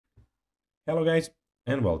Hello guys,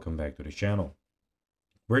 and welcome back to the channel.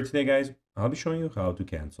 Where today guys, I'll be showing you how to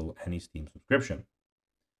cancel any Steam subscription.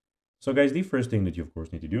 So guys, the first thing that you of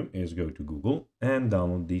course need to do is go to Google and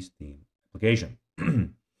download the Steam application.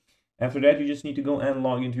 After that, you just need to go and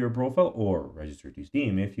log into your profile or register to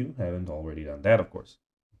Steam if you haven't already done that, of course.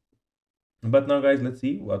 But now guys, let's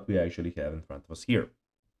see what we actually have in front of us here.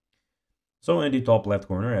 So in the top left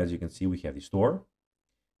corner, as you can see, we have the store,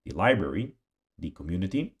 the library, the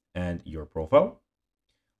community, and your profile.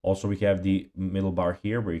 Also, we have the middle bar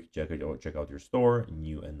here where you can check out your store,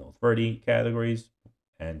 new and noteworthy categories,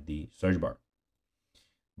 and the search bar.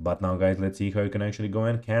 But now, guys, let's see how you can actually go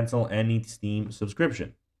and cancel any Steam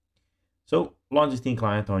subscription. So, launch the Steam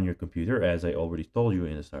client on your computer, as I already told you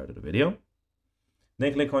in the start of the video.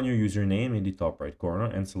 Then click on your username in the top right corner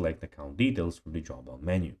and select account details from the drop-down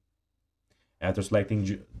menu. After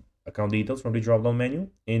selecting account details from the drop-down menu,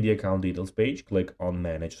 in the account details page, click on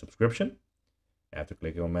Manage Subscription. After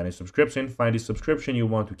clicking on Manage Subscription, find the subscription you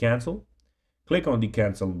want to cancel. Click on the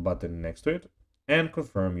Cancel button next to it and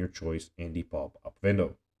confirm your choice in the pop-up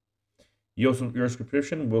window. Your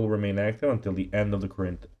subscription will remain active until the end of the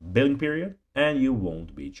current billing period and you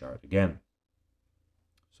won't be charged again.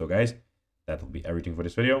 So guys, that will be everything for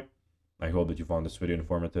this video. I hope that you found this video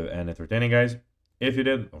informative and entertaining, guys. If you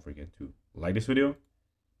did, don't forget to like this video,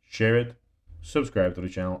 share it, subscribe to the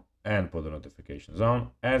channel, and put the notifications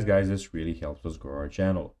on, as guys, this really helps us grow our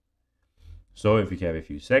channel. So if you have a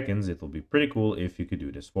few seconds, it will be pretty cool if you could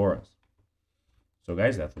do this for us. So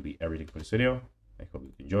guys, that will be everything for this video. I hope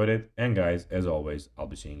you enjoyed it, and guys, as always, I'll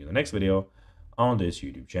be seeing you in the next video on this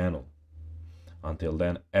YouTube channel. Until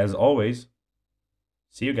then, as always,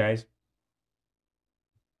 see you guys.